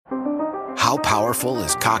How powerful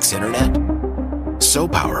is Cox Internet? So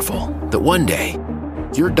powerful that one day,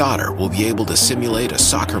 your daughter will be able to simulate a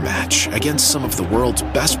soccer match against some of the world's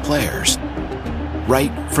best players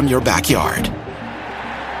right from your backyard.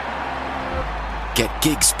 Get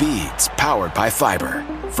gig speeds powered by fiber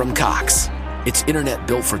from Cox. It's internet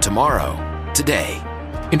built for tomorrow, today.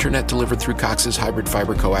 Internet delivered through Cox's hybrid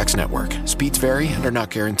fiber coax network. Speeds vary and are not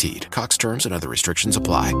guaranteed. Cox terms and other restrictions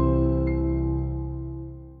apply.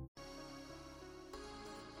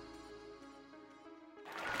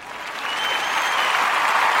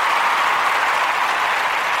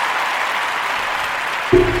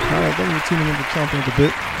 Thank you for tuning in to Chompin at the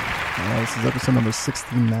Bit. This is episode number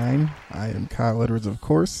 69. I am Kyle Edwards, of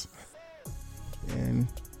course. And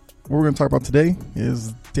what we're going to talk about today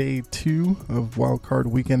is day 2 of Wild Card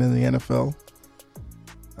Weekend in the NFL.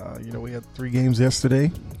 We had 3 games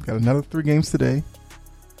yesterday. Got another 3 games today.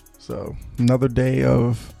 So another day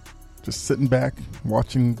of just sitting back,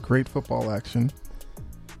 watching great football action.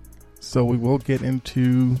 So we will get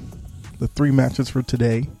into the 3 matches for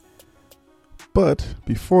today. But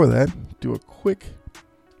before that, do a quick,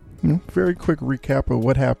 very quick recap of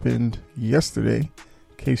what happened yesterday, in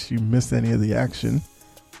case you missed any of the action.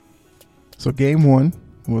 So game 1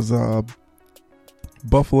 was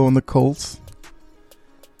Buffalo and the Colts.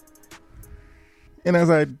 And as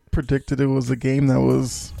I predicted, it was a game that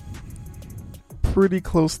was pretty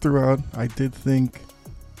close throughout. I did think,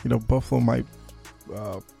 Buffalo might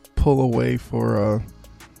pull away for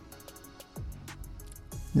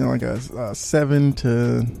like a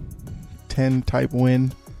 7-10 type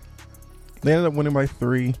win. They ended up winning by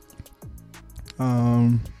 3.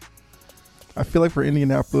 I feel like for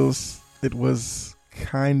Indianapolis, it was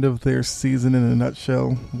kind of their season in a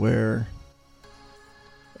nutshell, where,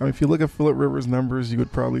 if you look at Phillip Rivers' numbers, you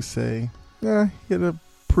would probably say, he had a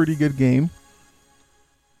pretty good game.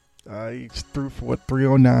 He threw for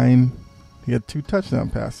 309. He had 2 touchdown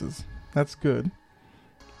passes. That's good.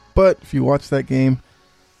 But if you watch that game,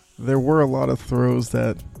 there were a lot of throws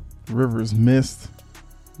that Rivers missed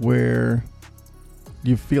where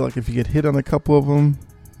you feel like if you get hit on a couple of them,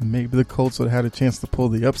 maybe the Colts would have had a chance to pull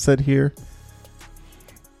the upset here.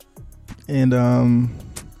 And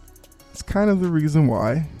it's kind of the reason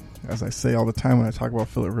why, as I say all the time when I talk about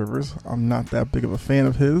Phillip Rivers, I'm not that big of a fan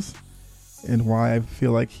of his, and why I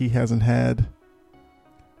feel like he hasn't had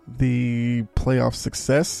the playoff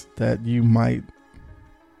success that you might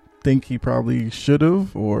think he probably should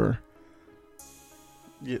have, or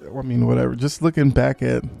whatever. Just looking back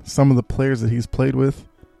at some of the players that he's played with,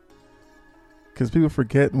 because people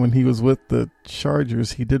forget when he was with the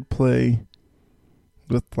Chargers, he did play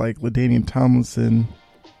with LaDainian Tomlinson.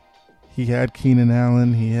 He had Keenan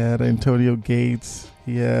Allen. He had Antonio Gates.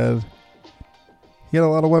 He had a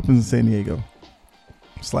lot of weapons in San Diego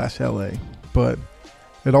 / LA. But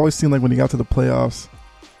it always seemed like when he got to the playoffs,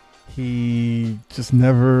 he just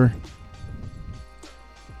never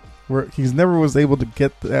was able to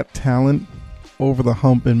get that talent over the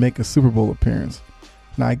hump and make a Super Bowl appearance.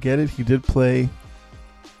 Now I get it, he did play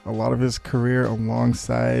a lot of his career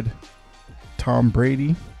alongside Tom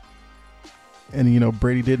Brady, and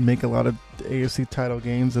Brady did make a lot of AFC title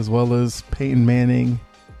games, as well as Peyton Manning,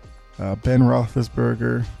 Ben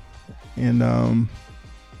Roethlisberger, and I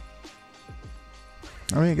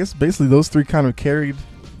guess basically those 3 kind of carried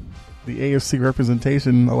the AFC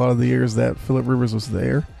representation a lot of the years that Phillip Rivers was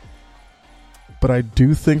there. But I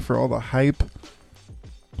do think for all the hype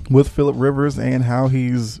with Phillip Rivers and how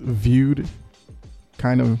he's viewed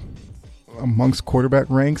kind of amongst quarterback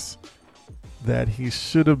ranks, that he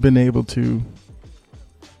should have been able to,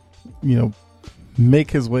 make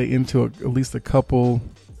his way into at least a couple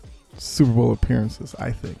Super Bowl appearances,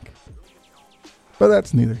 I think. But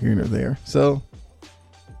that's neither here nor there. So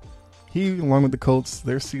he, along with the Colts,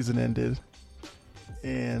 their season ended.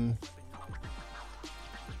 And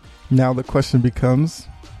now the question becomes,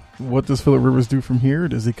 what does Phillip Rivers do from here?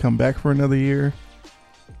 Does he come back for another year?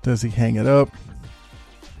 Does he hang it up?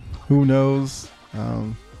 Who knows?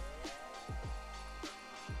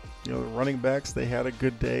 The running backs, they had a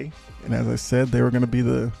good day. And as I said, they were going to be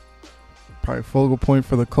the probably focal point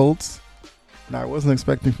for the Colts. Now, I wasn't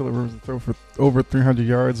expecting Phillip Rivers to throw for over 300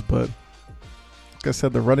 yards, but like I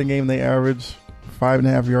said, the running game, they average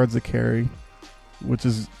 5.5 yards a carry, which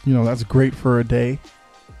is, that's great for a day.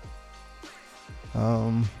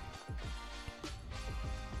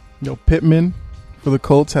 Pittman for the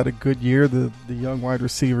Colts had a good year, the young wide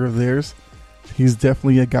receiver of theirs. He's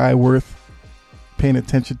definitely a guy worth paying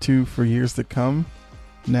attention to for years to come.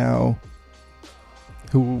 Now,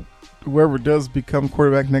 whoever does become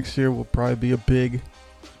quarterback next year will probably be a big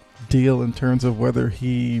deal in terms of whether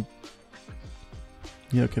he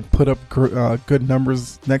can put up good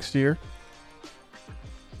numbers next year.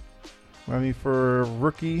 I mean, for a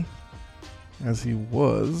rookie, as he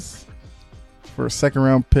was, for a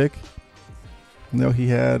second-round pick, he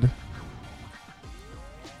had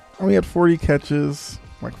 40 catches,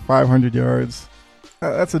 like 500 yards.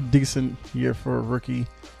 That's a decent year for a rookie.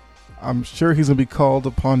 I'm sure he's going to be called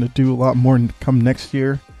upon to do a lot more come next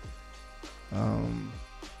year.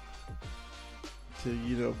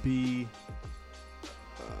 To be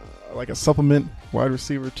like a supplement wide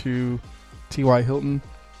receiver to T.Y. Hilton,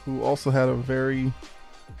 who also had a very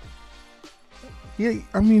he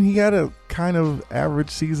had a kind of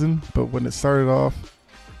average season, but when it started off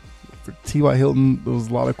for T.Y. Hilton, there was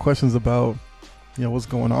a lot of questions about what's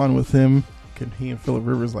going on with him. Can he and Phillip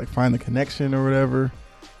Rivers find the connection or whatever?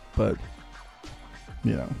 But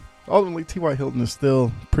ultimately T.Y. Hilton is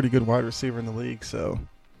still a pretty good wide receiver in the league, so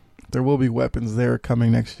there will be weapons there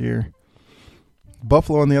coming next year.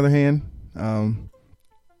 Buffalo, on the other hand,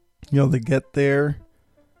 they get their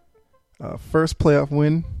first playoff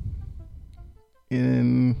win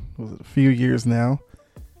in a few years now.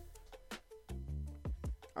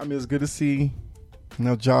 I mean, it's good to see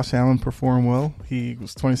Josh Allen perform well. He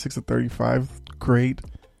was 26 of 35, great,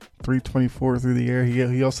 324 through the air.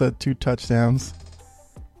 He also had 2 touchdowns,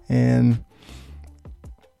 and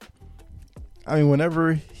I mean,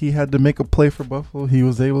 whenever he had to make a play for Buffalo, he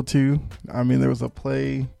was able to. I mean, there was a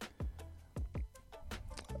play,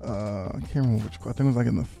 I can't remember which. I think it was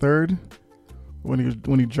in the third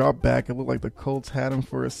when he dropped back. It looked like the Colts had him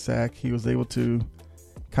for a sack. He was able to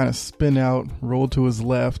kind of spin out, roll to his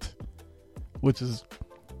left, which is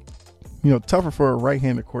tougher for a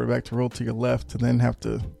right-handed quarterback to roll to your left and then have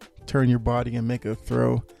to turn your body and make a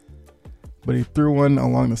throw. But he threw one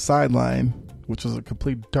along the sideline, which was a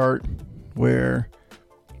complete dart, where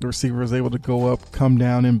the receiver was able to go up, come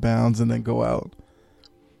down in bounds, and then go out.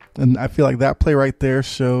 And I feel like that play right there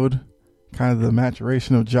showed kind of the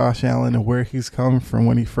maturation of Josh Allen and where he's come from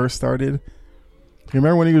when he first started. You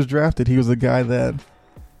remember when he was drafted, he was a guy that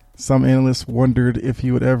some analysts wondered if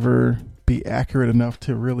he would ever be accurate enough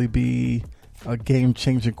to really be a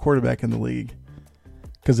game-changing quarterback in the league.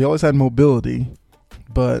 Because he always had mobility,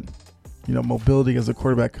 but mobility as a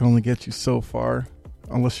quarterback can only get you so far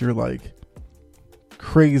unless you're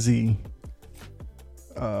crazy,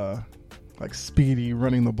 speedy,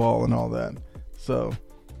 running the ball and all that. So,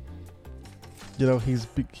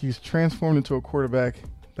 he's transformed into a quarterback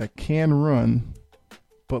that can run,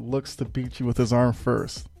 but looks to beat you with his arm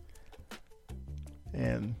first.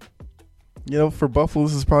 And, for Buffalo,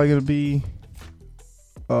 this is probably going to be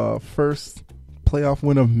first playoff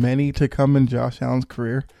win of many to come in Josh Allen's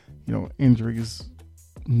career. Injuries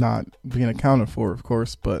not being accounted for, of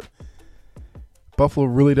course, but Buffalo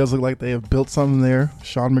really does look like they have built something there.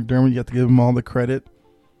 Sean McDermott, you have to give him all the credit.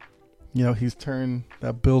 He's turned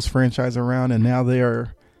that Bills franchise around, and now they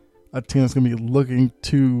are a team that's going to be looking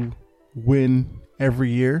to win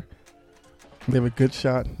every year. They have a good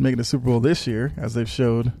shot making the Super Bowl this year, as they've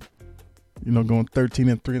showed, going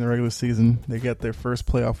 13-3 in the regular season. They get their first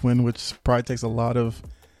playoff win, which probably takes a lot of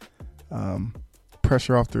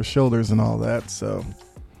pressure off their shoulders and all that. So,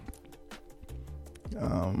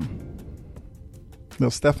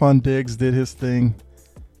 Stephon Diggs did his thing,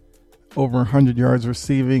 over 100 yards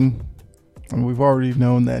receiving. I mean, we've already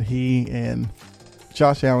known that he and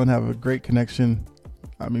Josh Allen have a great connection.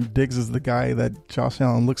 I mean, Diggs is the guy that Josh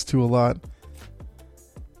Allen looks to a lot,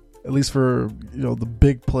 at least for the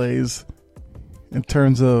big plays. In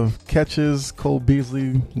terms of catches, Cole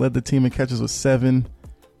Beasley led the team in catches with 7.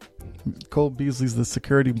 Cole Beasley's the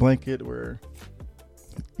security blanket where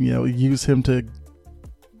use him to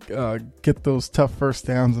get those tough first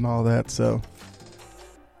downs and all that. So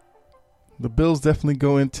the Bills definitely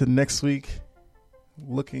go into next week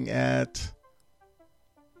looking at.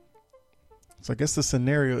 So I guess the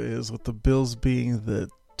scenario is, with the Bills being the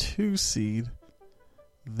 2 seed,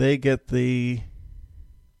 they get the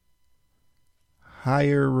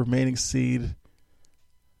higher remaining seed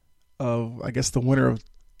of, I guess, the winner of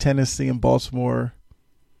Tennessee and Baltimore,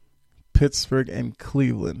 Pittsburgh, and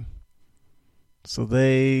Cleveland. So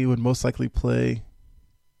they would most likely play,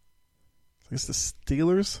 I guess, the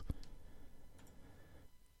Steelers.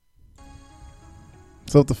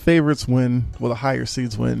 So if the favorites win, the higher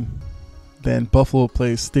seeds win, then Buffalo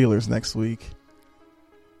plays Steelers next week.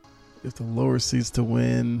 If the lower seeds to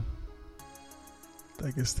win, I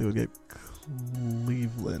guess they would get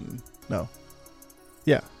Cleveland. No.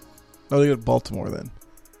 Yeah. No, they get Baltimore then.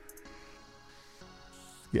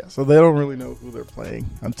 Yeah, so they don't really know who they're playing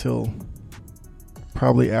until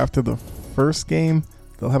probably after the first game.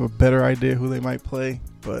 They'll have a better idea who they might play,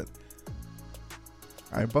 but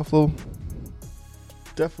All right, Buffalo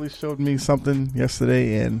definitely showed me something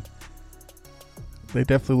yesterday, and they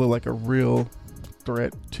definitely look like a real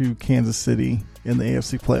threat to Kansas City in the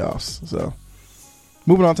AFC playoffs. So,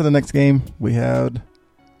 moving on to the next game, we had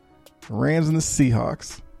Rams and the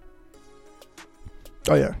Seahawks.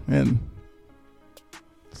 Oh yeah, and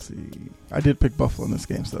let's see, I did pick Buffalo in this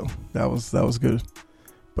game, so that was good.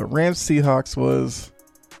 But Rams Seahawks was,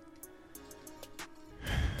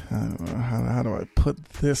 I don't know, how do I put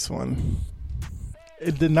this one?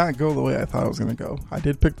 It did not go the way I thought it was going to go. I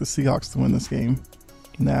did pick the Seahawks to win this game.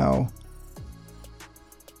 Now,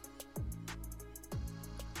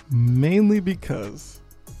 mainly because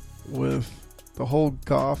with the whole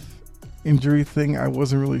Goff injury thing, I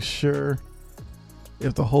wasn't really sure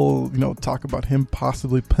if the whole, talk about him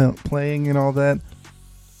possibly playing and all that.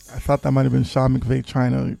 I thought that might have been Sean McVay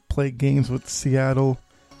trying to play games with Seattle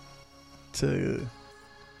to,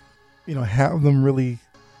 have them really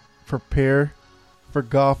prepare for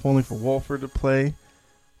Goff, only for Wolford to play.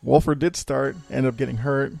 Wolford did start, ended up getting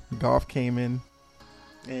hurt. Goff came in,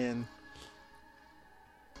 and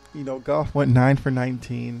Goff went 9 for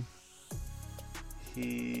 19.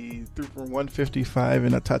 He threw for 155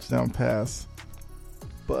 and a touchdown pass.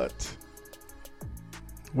 But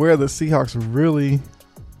where the Seahawks really,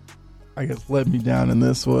 led me down in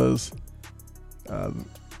this was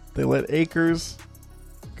they let Akers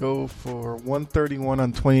go for 131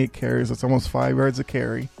 on 28 carries. That's almost 5 yards a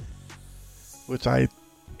carry, which I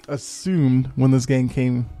assumed when this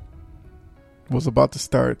game was about to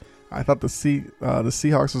start. I thought the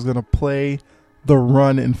Seahawks was going to play the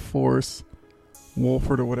run and force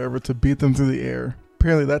Wolford or whatever to beat them through the air.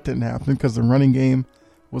 Apparently that didn't happen because the running game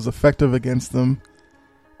was effective against them.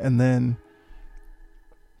 And then,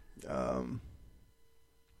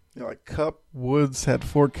 Kupp, Woods had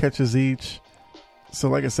 4 catches each. So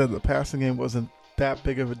like I said, the passing game wasn't that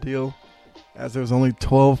big of a deal, as there was only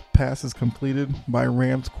 12 passes completed by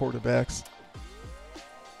Rams quarterbacks.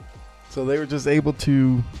 So they were just able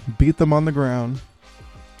to beat them on the ground.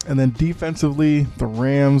 And then defensively, the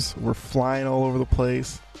Rams were flying all over the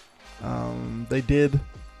place. They did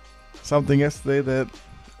something yesterday that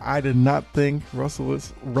I did not think Russell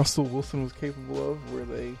Wilson was capable of, where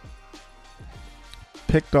they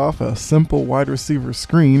picked off a simple wide receiver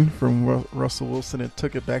screen from Russell Wilson and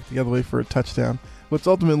took it back the other way for a touchdown, which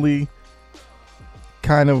ultimately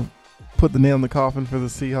kind of put the nail in the coffin for the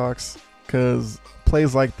Seahawks, because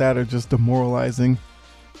plays like that are just demoralizing.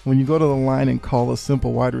 When you go to the line and call a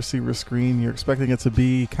simple wide receiver screen, you're expecting it to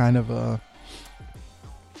be kind of a,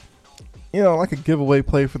 like a giveaway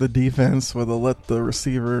play for the defense, where they'll let the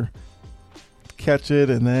receiver catch it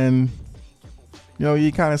and then,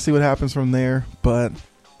 you kind of see what happens from there. But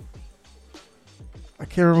I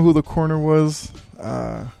can't remember who the corner was.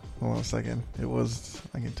 Hold on a second.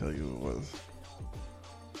 I can tell you who it was.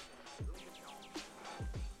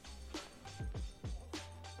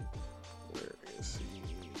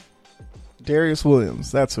 Darius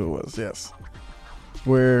Williams, that's who it was, yes.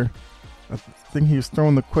 Where I think he was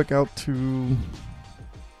throwing the quick out to, I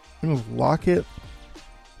think it was Lockett,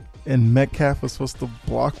 and Metcalf was supposed to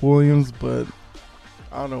block Williams, but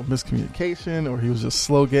I don't know, miscommunication, or he was just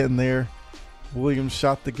slow getting there. Williams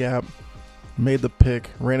shot the gap, made the pick,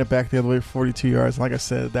 ran it back the other way, 42 yards. Like I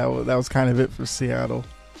said, that was kind of it for Seattle.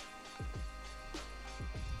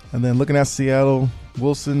 And then looking at Seattle,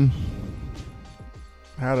 Wilson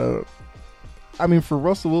had for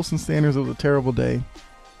Russell Wilson standards, it was a terrible day.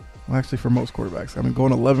 Well, actually, for most quarterbacks.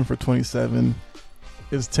 Going 11 for 27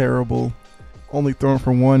 is terrible. Only throwing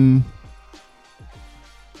for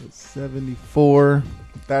 174.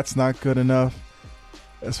 That's not good enough,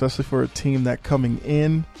 especially for a team that coming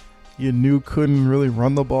in, you knew couldn't really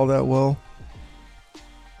run the ball that well.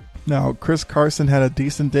 Now, Chris Carson had a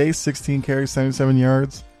decent day, 16 carries, 77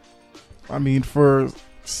 yards. For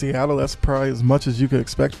Seattle, that's probably as much as you could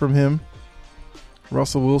expect from him.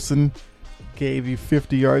 Russell Wilson gave you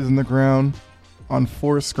 50 yards in the ground on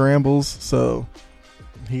 4 scrambles, so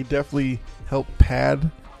he definitely helped pad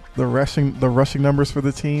the rushing numbers for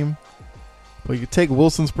the team. But you take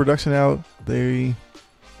Wilson's production out, they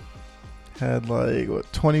had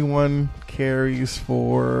 21 carries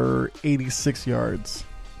for 86 yards.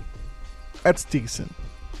 That's decent.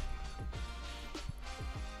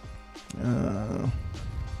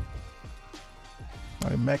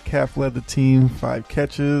 Metcalf led the team, 5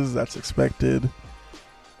 catches. That's expected.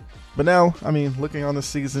 But now, looking on the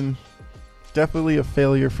season, definitely a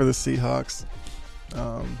failure for the Seahawks.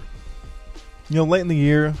 Late in the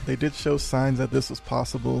year, they did show signs that this was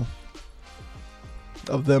possible,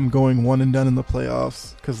 of them going one and done in the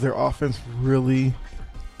playoffs, because their offense really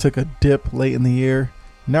took a dip late in the year.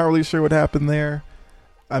 Not really sure what happened there.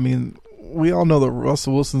 I mean, we all know that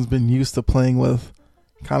Russell Wilson's been used to playing with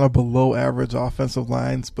kind of below average offensive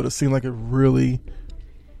lines, but it seemed like it really,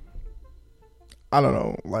 I don't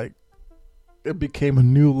know, like it became a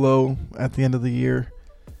new low at the end of the year.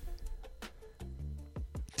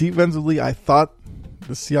 Defensively, I thought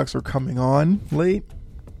the Seahawks were coming on late.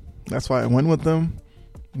 That's why I went with them.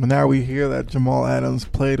 But now we hear that Jamal Adams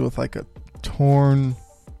played with like a torn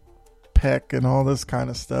pec and all this kind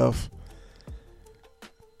of stuff.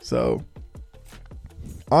 So,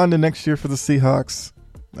 on to next year for the Seahawks.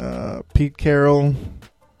 Pete Carroll.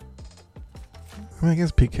 I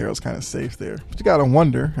guess Pete Carroll's kind of safe there. But you got to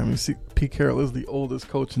wonder. Pete Carroll is the oldest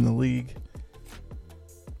coach in the league.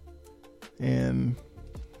 And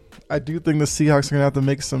I do think the Seahawks are going to have to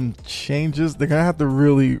make some changes. They're going to have to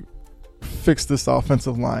really fix this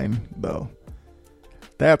offensive line, though.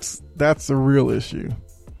 That's a real issue.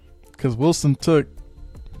 Because Wilson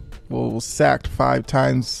was sacked 5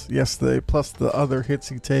 times yesterday, plus the other hits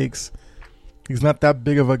he takes. He's not that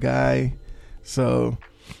big of a guy. So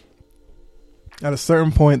at a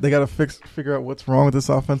certain point, they got to figure out what's wrong with this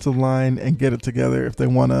offensive line and get it together if they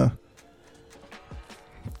want to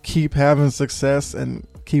keep having success and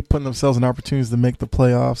keep putting themselves in opportunities to make the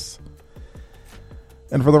playoffs.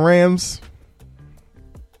 And for the Rams,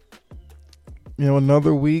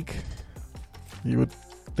 another week, you would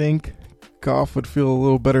think Goff would feel a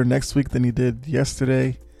little better next week than he did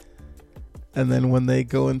yesterday. And then when they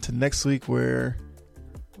go into next week, where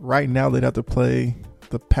right now they'd have to play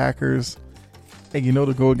the Packers, and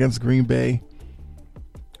to go against Green Bay.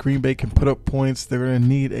 Green Bay can put up points. They're going to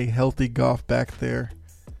need a healthy Goff back there.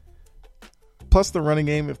 Plus the running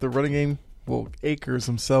game. If the running game, Akers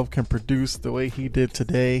himself can produce the way he did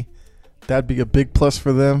today, that'd be a big plus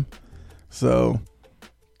for them. So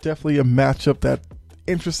definitely a matchup that's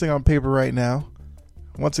interesting on paper right now.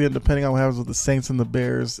 Once again, depending on what happens with the Saints and the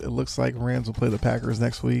Bears, it looks like Rams will play the Packers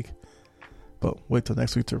next week. But wait till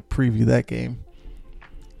next week to preview that game.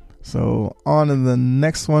 So on in the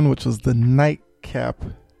next one, which was the nightcap.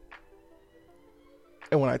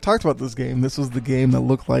 And when I talked about this game, this was the game that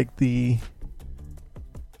looked like the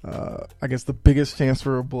biggest chance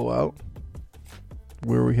for a blowout,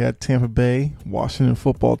 where we had Tampa Bay, Washington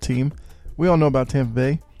football team. We all know about Tampa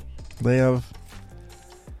Bay. They have,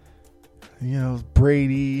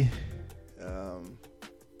 Brady.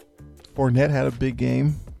 Fournette had a big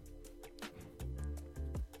game.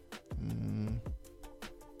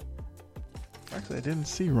 Actually, I didn't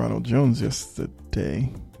see Ronald Jones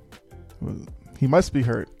yesterday. He must be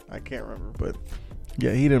hurt. I can't remember. But,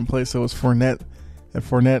 yeah, he didn't play, so it was Fournette. And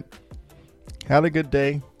Fournette had a good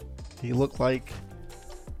day. He looked like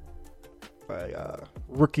a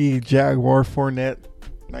rookie Jaguar Fournette.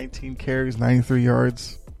 19 carries, 93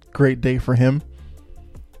 yards. Great day for him.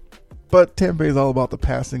 But Tampa Bay is all about the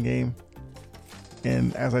passing game.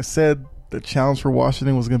 And as I said, the challenge for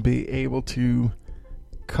Washington was going to be able to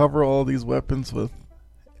cover all these weapons with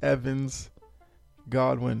Evans,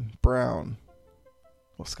 Godwin, Brown.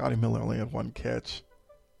 Well, Scotty Miller only had 1 catch.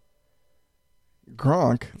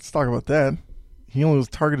 Gronk, let's talk about that. He only was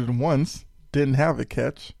targeted once, didn't have a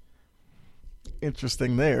catch.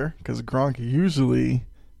 Interesting there, because Gronk usually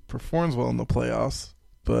performs well in the playoffs,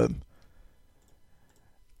 but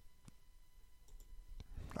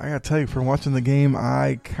I gotta tell you, from watching the game,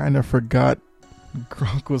 I kind of forgot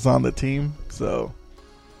Gronk was on the team, so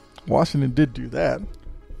Washington did do that.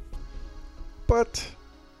 But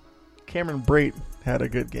Cameron Brate had a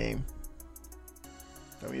good game.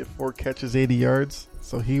 He had 4 catches, 80 yards.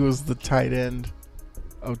 So he was the tight end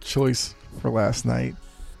of choice for last night.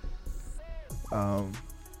 So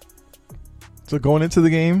going into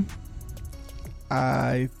the game,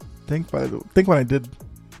 I think when I did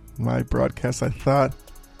my broadcast, I thought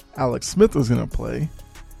Alex Smith was going to play.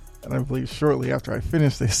 And I believe shortly after I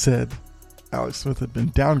finished, they said Alex Smith had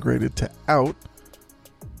been downgraded to out.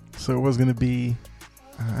 So it was going to be,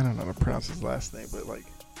 I don't know how to pronounce his last name, but like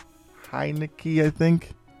Heineke, I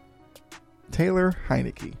think. Taylor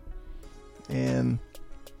Heineke. And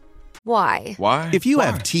Why? If you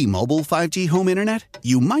have T-Mobile 5G home internet,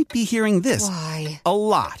 you might be hearing this Why? a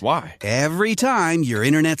lot. Why? Every time your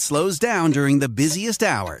internet slows down during the busiest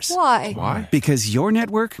hours. Why? Because your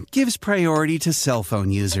network gives priority to cell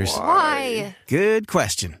phone users. Why? Good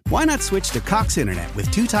question. Why not switch to Cox Internet with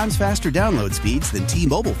 2 times faster download speeds than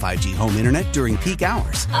T-Mobile 5G home internet during peak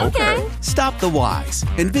hours? Okay. Stop the whys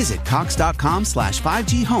and visit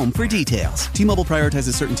cox.com/5G home for details. T-Mobile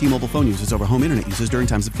prioritizes certain T-Mobile phone users over home internet users during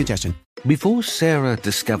times of congestion. Before Sarah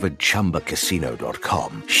discovered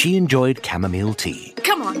ChumbaCasino.com, she enjoyed chamomile tea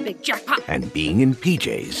Come on, big jackpot. and being in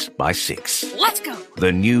PJs by 6. Let's go.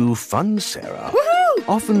 The new fun Sarah Woohoo!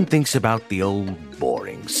 often thinks about the old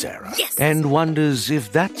boring Sarah. Yes. And wonders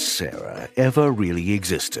if that Sarah ever really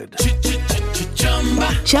existed.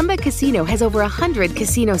 Chumba Casino has over 100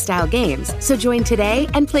 casino-style games. So join today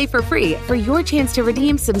and play for free for your chance to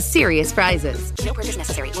redeem some serious prizes. No purchase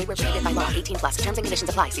necessary. Void where prohibited by law. 18+. Terms and conditions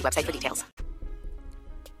apply. See website for details.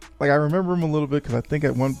 Like, I remember him a little bit because I think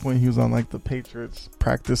at one point he was on like the Patriots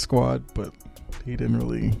practice squad, but he didn't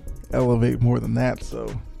really elevate more than that, so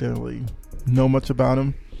didn't really know much about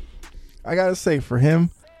him. I gotta say, for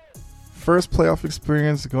him, first playoff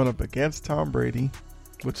experience going up against Tom Brady,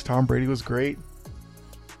 which Tom Brady was great.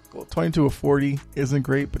 Well, 22 of 40 isn't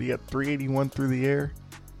great, but he had 381 through the air,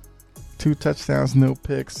 2 touchdowns, no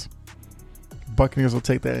picks. Buccaneers will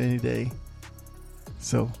take that any day.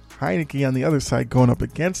 So Heineke on the other side going up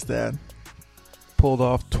against that pulled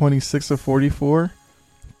off 26 of 44,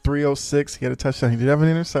 306. He had a touchdown. He did have an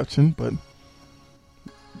interception, but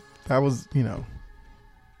that was,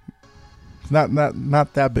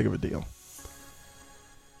 not that big of a deal.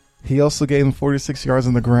 He also gave him 46 yards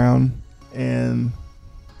on the ground, and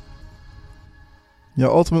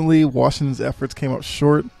ultimately Washington's efforts came up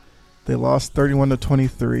short. They lost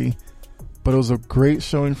 31-23, but it was a great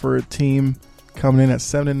showing for a team coming in at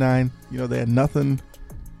 7-9. They had nothing.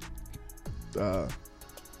 They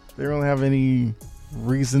didn't really have any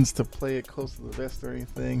reasons to play it close to the vest or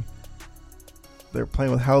anything. They're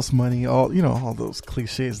playing with house money, all those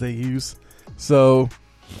cliches they use. So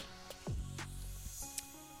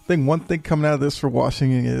I think one thing coming out of this for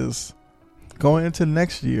Washington is going into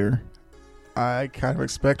next year, I kind of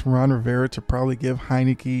expect Ron Rivera to probably give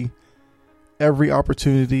Heineke every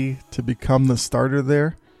opportunity to become the starter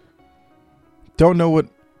there. I don't know what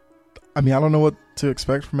to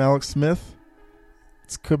expect from Alex Smith.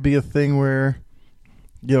 This could be a thing where,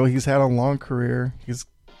 he's had a long career. He's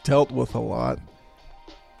dealt with a lot.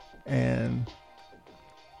 And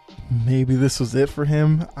maybe this was it for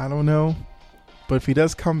him. I don't know. But if he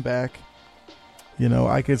does come back,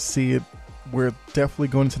 I could see it. We're definitely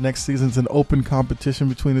going into next season. It's an open competition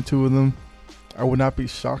between the two of them. I would not be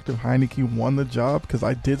shocked if Heineke won the job, because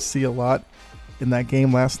I did see a lot in that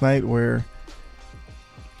game last night where,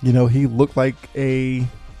 he looked like a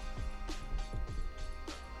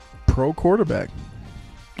pro quarterback.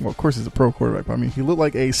 Well, of course he's a pro quarterback, but he looked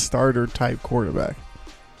like a starter type quarterback.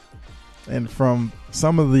 And from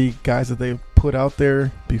some of the guys that they put out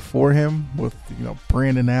there before him with,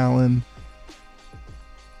 Brandon Allen,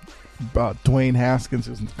 Dwayne Haskins,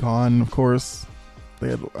 who's gone, of course. They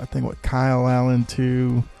had, I think, Kyle Allen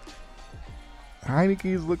too.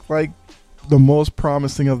 Heineke's looked like the most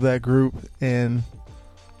promising of that group, and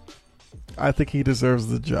I think he deserves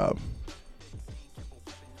the job.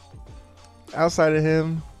 Outside of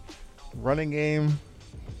him, running game,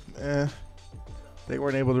 they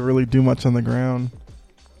weren't able to really do much on the ground.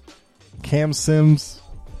 Cam Sims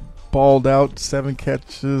balled out, 7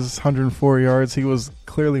 catches, 104 yards. He was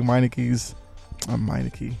clearly Heineke's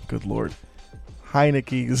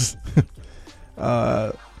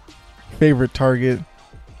favorite target.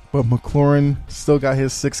 But McLaurin still got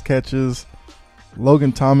his 6 catches.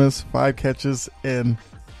 Logan Thomas, 5 catches. And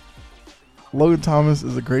Logan Thomas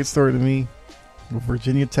is a great story to me. A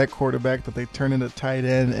Virginia Tech quarterback that they turned into tight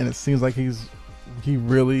end. And it seems like he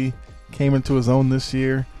really came into his own this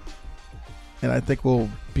year. And I think will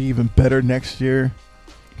be even better next year.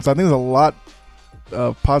 So I think there's a lot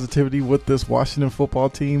of positivity with this Washington football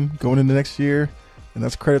team going into next year. And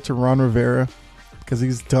that's credit to Ron Rivera, because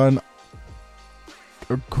he's done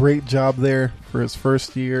a great job there for his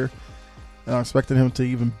first year. And I'm expecting him to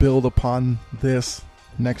even build upon this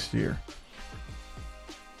next year.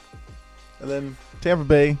 And then Tampa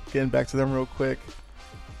Bay, getting back to them real quick.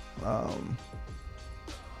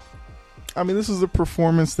 This is a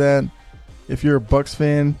performance that, if you're a Bucs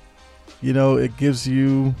fan, it gives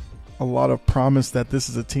you a lot of promise that this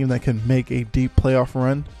is a team that can make a deep playoff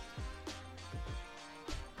run.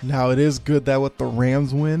 Now, it is good that with the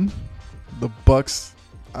Rams win, the Bucs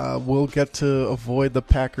will get to avoid the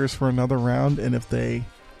Packers for another round. And if they,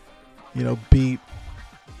 beat,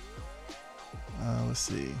 let's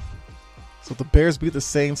see. So if the Bears beat the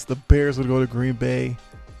Saints, the Bears would go to Green Bay.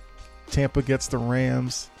 Tampa gets the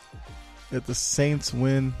Rams. If the Saints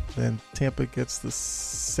win, then Tampa gets the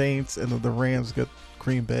Saints, and then the Rams get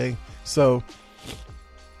Green Bay. So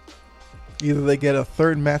either they get a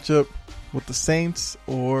third matchup with the Saints,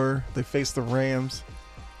 or they face the Rams.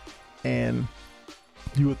 And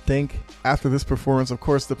you would think after this performance, of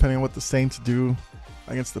course, depending on what the Saints do,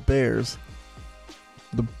 against the Bears.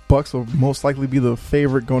 The Bucs will most likely be the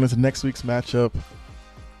favorite going into next week's matchup,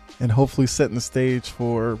 and hopefully setting the stage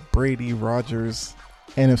for Brady Rodgers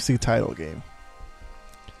NFC title game.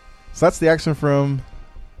 So that's the action from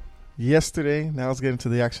yesterday. Now let's get into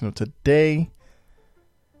the action of today.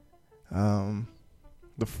 The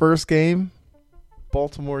first game,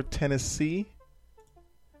 Baltimore, Tennessee,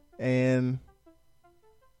 and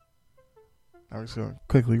I'm just going to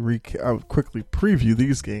quickly preview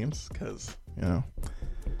these games because,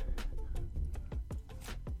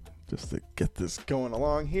 just to get this going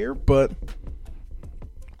along here. But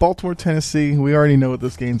Baltimore, Tennessee, we already know what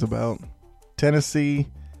this game's about. Tennessee,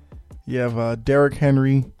 you have Derrick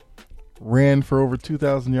Henry, ran for over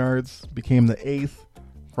 2,000 yards, became the 8th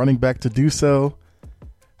running back to do so.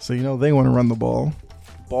 So, they want to run the ball.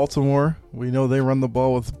 Baltimore, we know they run the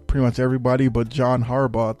ball with pretty much everybody but John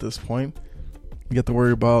Harbaugh at this point. You get to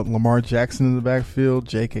worry about Lamar Jackson in the backfield,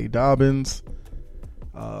 J.K. Dobbins,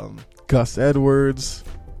 Gus Edwards.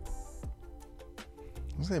 I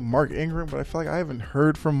was going to say Mark Ingram, but I feel like I haven't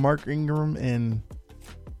heard from Mark Ingram in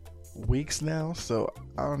weeks now, so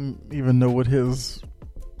I don't even know what his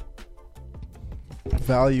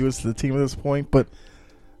value is to the team at this point. But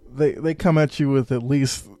they come at you with at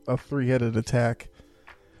least a 3-headed attack.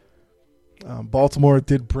 Baltimore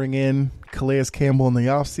did bring in Calais Campbell in the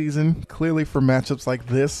offseason, clearly for matchups like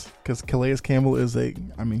this, because Calais Campbell is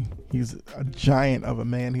he's a giant of a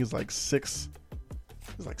man. He's like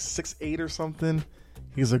 6'8" or something.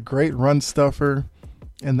 He's a great run stuffer,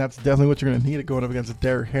 and that's definitely what you're going to need going up against a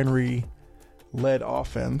Derrick Henry-led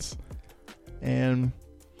offense. And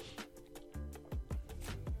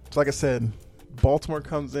so like I said, Baltimore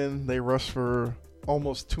comes in, they rush for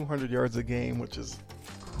almost 200 yards a game, which is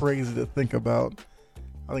crazy to think about.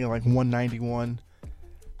 I think like 191.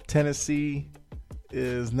 Tennessee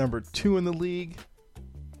is number 2 in the league.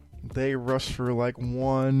 They rush for like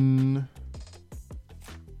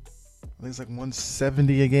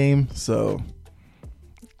 170 a game. So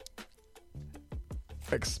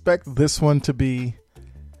expect this one to be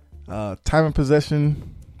time of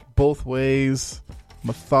possession both ways,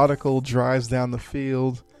 methodical drives down the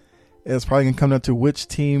field. It's probably going to come down to which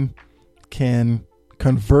team can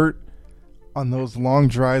convert on those long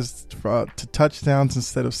drives to touchdowns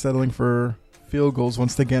instead of settling for field goals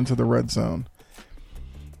once they get into the red zone.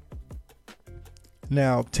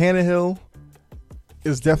 Now, Tannehill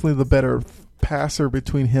is definitely the better passer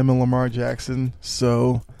between him and Lamar Jackson.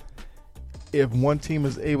 So if one team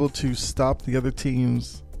is able to stop the other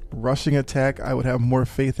team's rushing attack, I would have more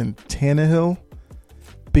faith in Tannehill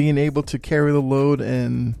being able to carry the load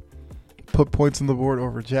and put points on the board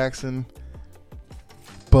over Jackson.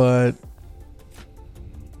 But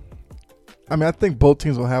I think both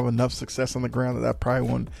teams will have enough success on the ground that it probably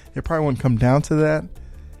won't come down to that.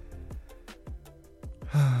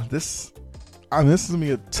 This is gonna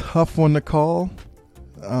be a tough one to call.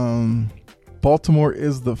 Baltimore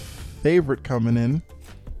is the favorite coming in.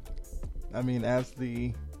 That's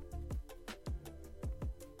the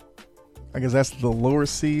lower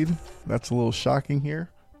seed. That's a little shocking here,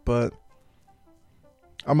 but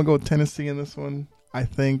I'm gonna go with Tennessee in this one. I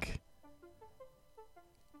think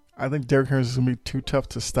Derrick Henry is going to be too tough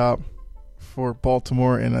to stop for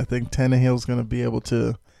Baltimore, and I think Tannehill is going to be able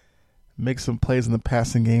to make some plays in the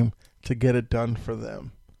passing game to get it done for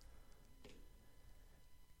them.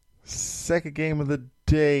 Second game of the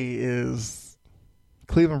day is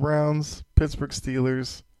Cleveland Browns, Pittsburgh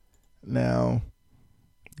Steelers. Now,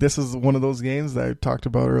 this is one of those games that I talked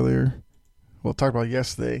about earlier. Talked about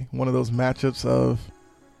yesterday. One of those matchups of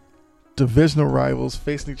divisional rivals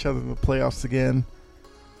facing each other in the playoffs again.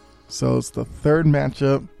 So it's the third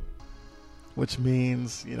matchup, which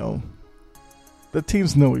means, the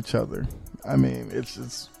teams know each other.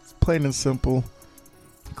 It's plain and simple.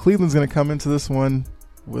 Cleveland's going to come into this one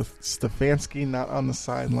with Stefanski not on the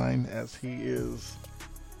sideline, as he is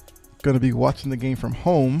going to be watching the game from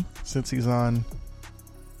home since he's on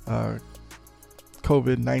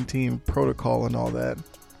COVID-19 protocol and all that.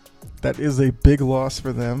 That is a big loss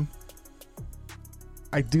for them.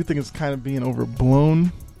 I do think it's kind of being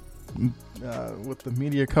overblown with the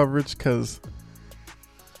media coverage, because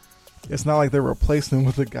it's not like they're replacing him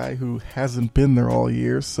with a guy who hasn't been there all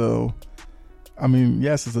year. So,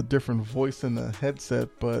 yes, it's a different voice in the headset,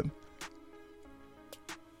 but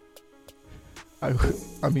I would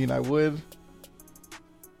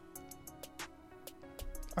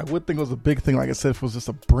think it was a big thing, like I said, if it was just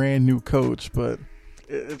a brand new coach, but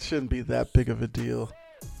it shouldn't be that big of a deal.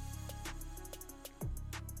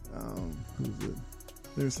 Who's it?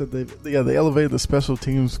 They said they elevated the special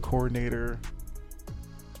teams coordinator,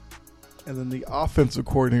 And then the offensive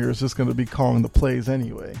coordinator is just going to be calling the plays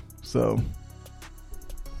anyway. So,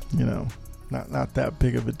 not that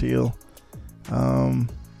big of a deal.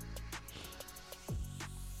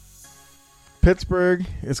 Pittsburgh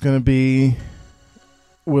is going to be,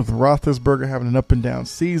 with Roethlisberger having an up and down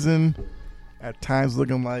season, at times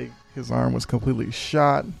looking like his arm was completely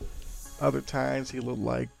shot. Other times he looked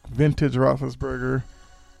like vintage Roethlisberger.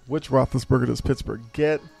 Which Roethlisberger does Pittsburgh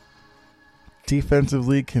get?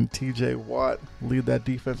 Defensively, can TJ Watt lead that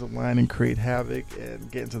defensive line and create havoc and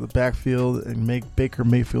get into the backfield and make Baker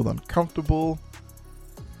Mayfield uncomfortable?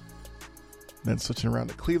 Then switching around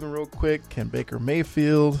to Cleveland real quick, can Baker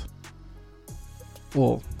Mayfield...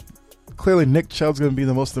 Well, clearly Nick Chubb's going to be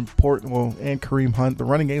the most important, and Kareem Hunt. The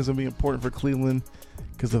running game is going to be important for Cleveland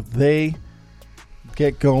because if they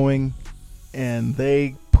get going and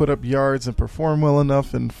they put up yards and perform well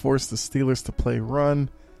enough and force the Steelers to play run,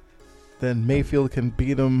 then Mayfield can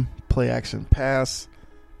beat them, play action pass,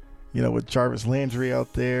 with Jarvis Landry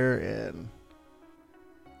out there and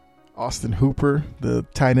Austin Hooper, the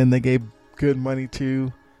tight end they gave good money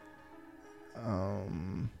to.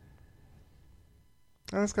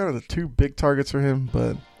 That's kind of the two big targets for him,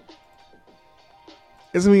 but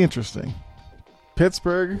it's going to be interesting.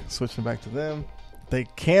 Pittsburgh, switching back to them, they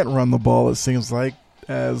can't run the ball, it seems like,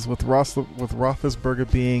 as with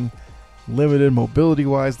Roethlisberger being limited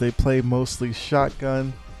mobility-wise, they play mostly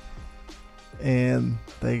shotgun, and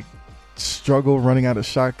they struggle running out of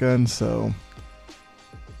shotgun, so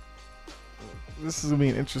this is going to be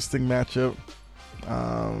an interesting matchup.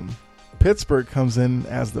 Pittsburgh comes in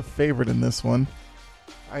as the favorite in this one.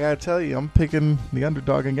 I gotta tell you, I'm picking the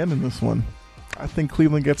underdog again in this one. I think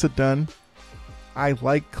Cleveland gets it done. I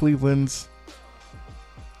like Cleveland's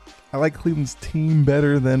team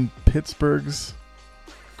better than Pittsburgh's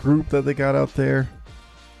group that they got out there.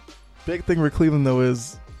 Big thing for Cleveland, though,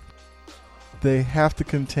 is they have to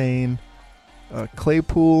contain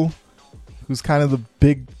Claypool, who's kind of the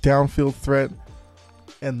big downfield threat,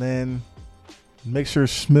 and then make sure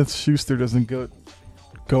Smith-Schuster doesn't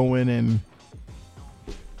go in and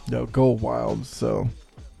go wild. So,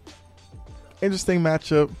 interesting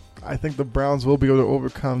matchup. I think the Browns will be able to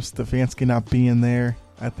overcome Stefanski not being there.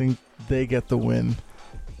 I think they get the win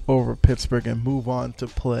over Pittsburgh and move on to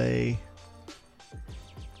play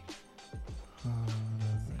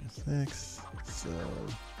 6. So,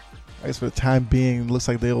 I guess for the time being, it looks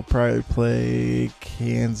like they'll probably play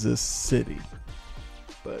Kansas City.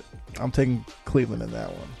 But I'm taking Cleveland in that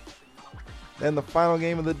one. Then the final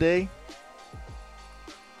game of the day,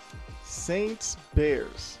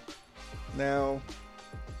 Saints-Bears. Now,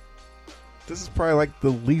 this is probably like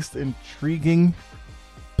the least intriguing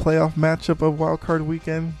playoff matchup of Wild Card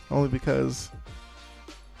Weekend, only because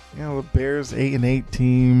the Bears 8-8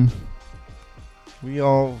 team. We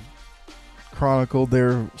all chronicled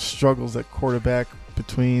their struggles at quarterback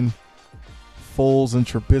between Foles and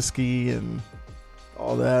Trubisky and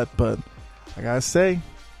all that, but I gotta say,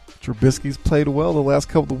 Trubisky's played well the last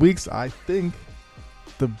couple of weeks. I think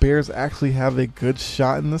the Bears actually have a good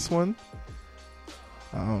shot in this one.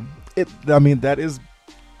 That is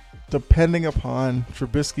depending upon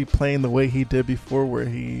Trubisky playing the way he did before, where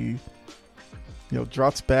he,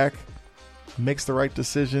 drops back, makes the right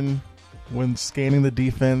decision when scanning the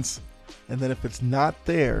defense, and then if it's not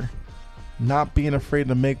there, not being afraid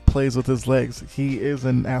to make plays with his legs. He is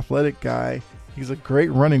an athletic guy. He's a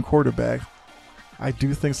great running quarterback. I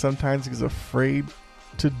do think sometimes he's afraid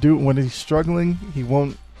to do it. When he's struggling, he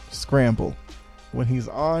won't scramble. When he's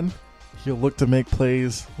on, he'll look to make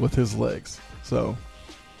plays with his legs. So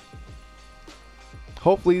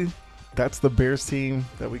hopefully that's the Bears team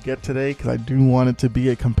that we get today, because I do want it to be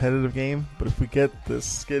a competitive game. But if we get this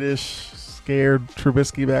skittish, scared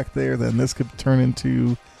Trubisky back there, then this could turn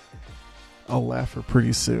into a laugher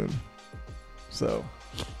pretty soon. So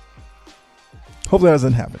hopefully that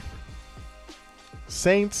doesn't happen.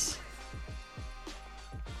 Saints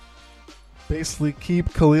basically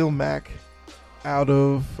keep Khalil Mack out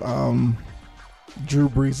of Drew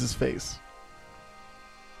Brees' face.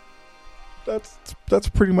 That's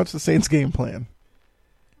pretty much the Saints' game plan.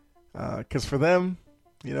 Because for them,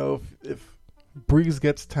 if Brees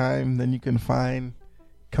gets time, then you can find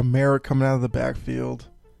Kamara coming out of the backfield.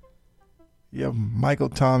 You have Michael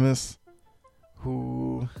Thomas,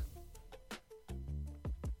 who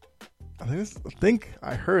I think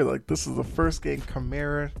I heard like this is the first game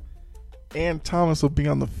Kamara and Thomas will be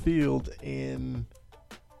on the field in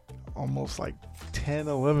almost like 10,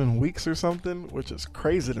 11 weeks or something, which is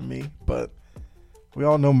crazy to me. But we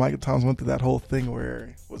all know Michael Thomas went through that whole thing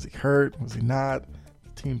where, was he hurt? Was he not?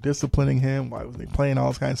 The team disciplining him? Why was he playing? All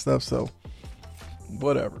this kind of stuff. So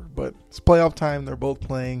whatever. But it's playoff time. They're both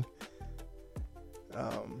playing.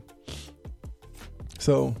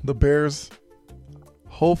 So the Bears,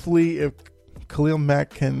 hopefully, if Khalil Mack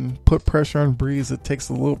can put pressure on Breeze, it takes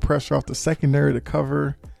a little pressure off the secondary to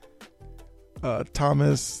cover.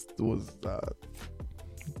 Thomas was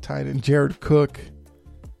tight end, Jared Cook,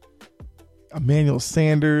 Emmanuel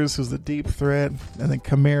Sanders, who's the deep threat, and then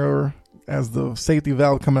Kamara as the safety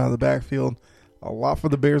valve coming out of the backfield. A lot for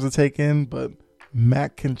the Bears to take in, but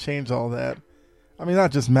Mack can change all that. I mean,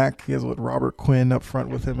 not just Mack, he has with Robert Quinn up front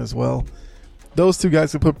with him as well. Those two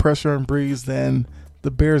guys can put pressure on Breeze, then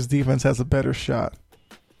the Bears defense has a better shot.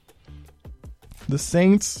 The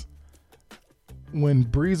Saints, when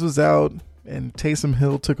Breeze was out and Taysom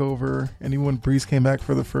Hill took over, and even when Breeze came back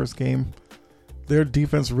for the first game, their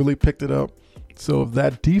defense really picked it up. So if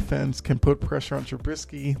that defense can put pressure on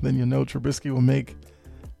Trubisky, then you know Trubisky will make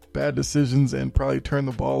bad decisions and probably turn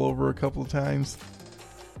the ball over a couple of times.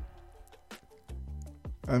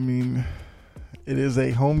 I mean, it is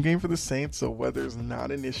a home game for the Saints, so weather is not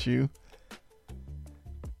an issue.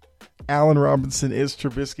 Allen Robinson is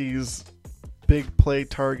Trubisky's big play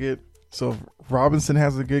target. So if Robinson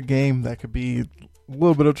has a good game, that could be a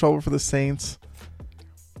little bit of trouble for the Saints.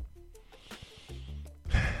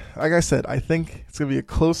 Like I said, I think it's going to be a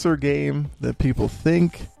closer game than people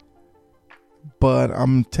think. But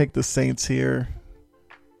I'm going to take the Saints here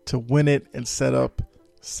to win it and set up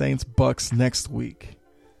Saints-Bucks next week.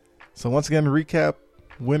 So once again, to recap,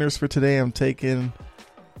 winners for today, I'm taking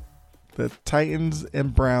the Titans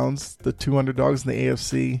and Browns, the two underdogs in the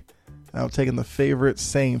AFC. And I'm taking the favorite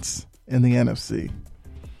Saints in the NFC.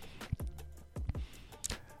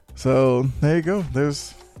 So there you go.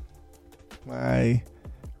 There's my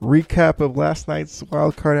recap of last night's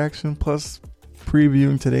wild card action plus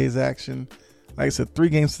previewing today's action. Like I said, 3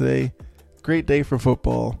 games today. Great day for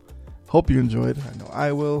football. Hope you enjoyed. I know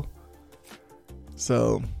I will.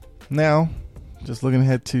 So now, just looking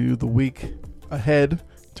ahead to the week ahead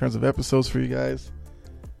in terms of episodes for you guys.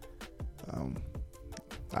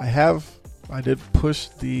 I did push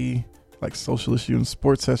the social issue and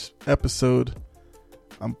sports episode.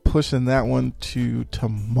 I'm pushing that one to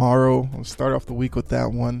tomorrow. I'll start off the week with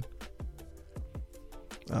that one.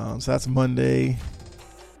 So that's Monday.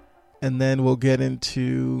 And then we'll get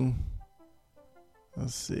into,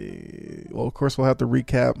 let's see. Well, of course, we'll have to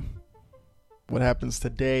recap what happens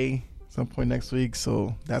today, some point next week.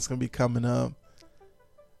 So that's going to be coming up.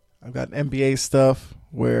 I've got NBA stuff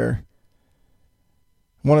where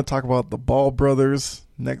I want to talk about the Ball brothers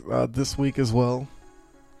this week as well.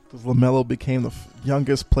 Because LaMelo became the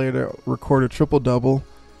youngest player to record a triple-double.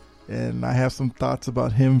 And I have some thoughts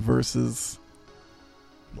about him versus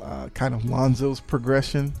kind of Lonzo's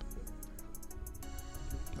progression.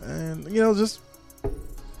 And, just a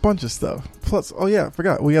bunch of stuff. Plus, I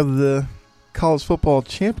forgot. We have the college football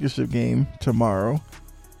championship game tomorrow.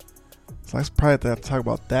 So I probably have to talk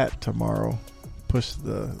about that tomorrow. Push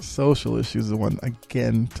the social issues one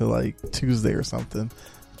again to Tuesday or something.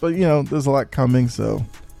 But, there's a lot coming. So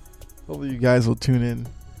hopefully you guys will tune in,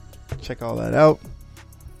 check all that out.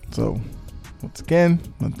 So once again,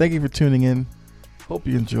 thank you for tuning in. Hope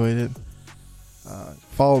you enjoyed it.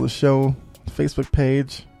 Follow the show Facebook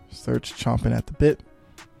page. Search Chompin at the Bit.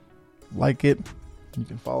 Like it. You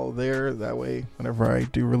can follow there. That way, whenever I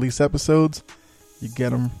do release episodes, you get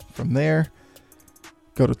them from there.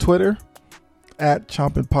 Go to Twitter at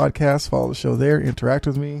Chompin Podcast. Follow the show there. Interact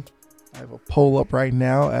with me. I have a poll up right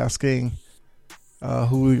now asking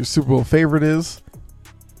who your Super Bowl favorite is.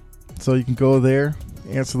 So you can go there,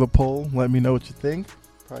 answer the poll, let me know what you think.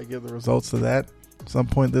 Probably give the results of that at some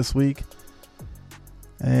point this week.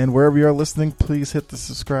 And wherever you are listening, please hit the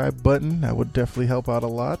subscribe button. That would definitely help out a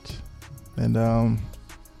lot. And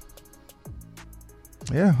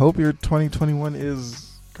hope your 2021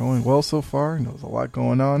 is going well so far. I know there's a lot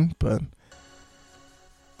going on, but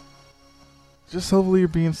just hopefully you're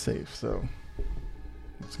being safe. So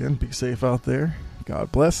once again, be safe out there.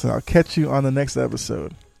 God bless, and I'll catch you on the next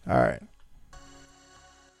episode. All right.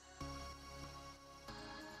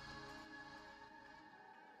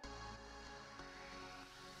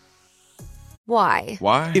 Why?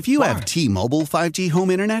 Why? If you have T-Mobile 5G home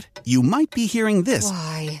internet, you might be hearing this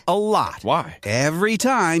Why? a lot. Why? Every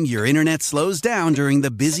time your internet slows down during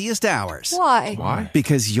the busiest hours. Why? Why?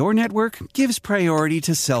 Because your network gives priority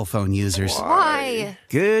to cell phone users. Why?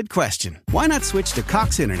 Good question. Why not switch to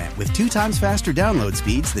Cox Internet with 2 times faster download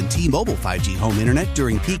speeds than T-Mobile 5G home internet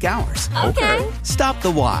during peak hours? Okay. Stop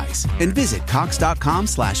the whys and visit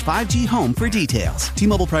cox.com/5G home for details.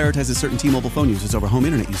 T-Mobile prioritizes certain T-Mobile phone users over home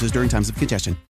internet users during times of congestion.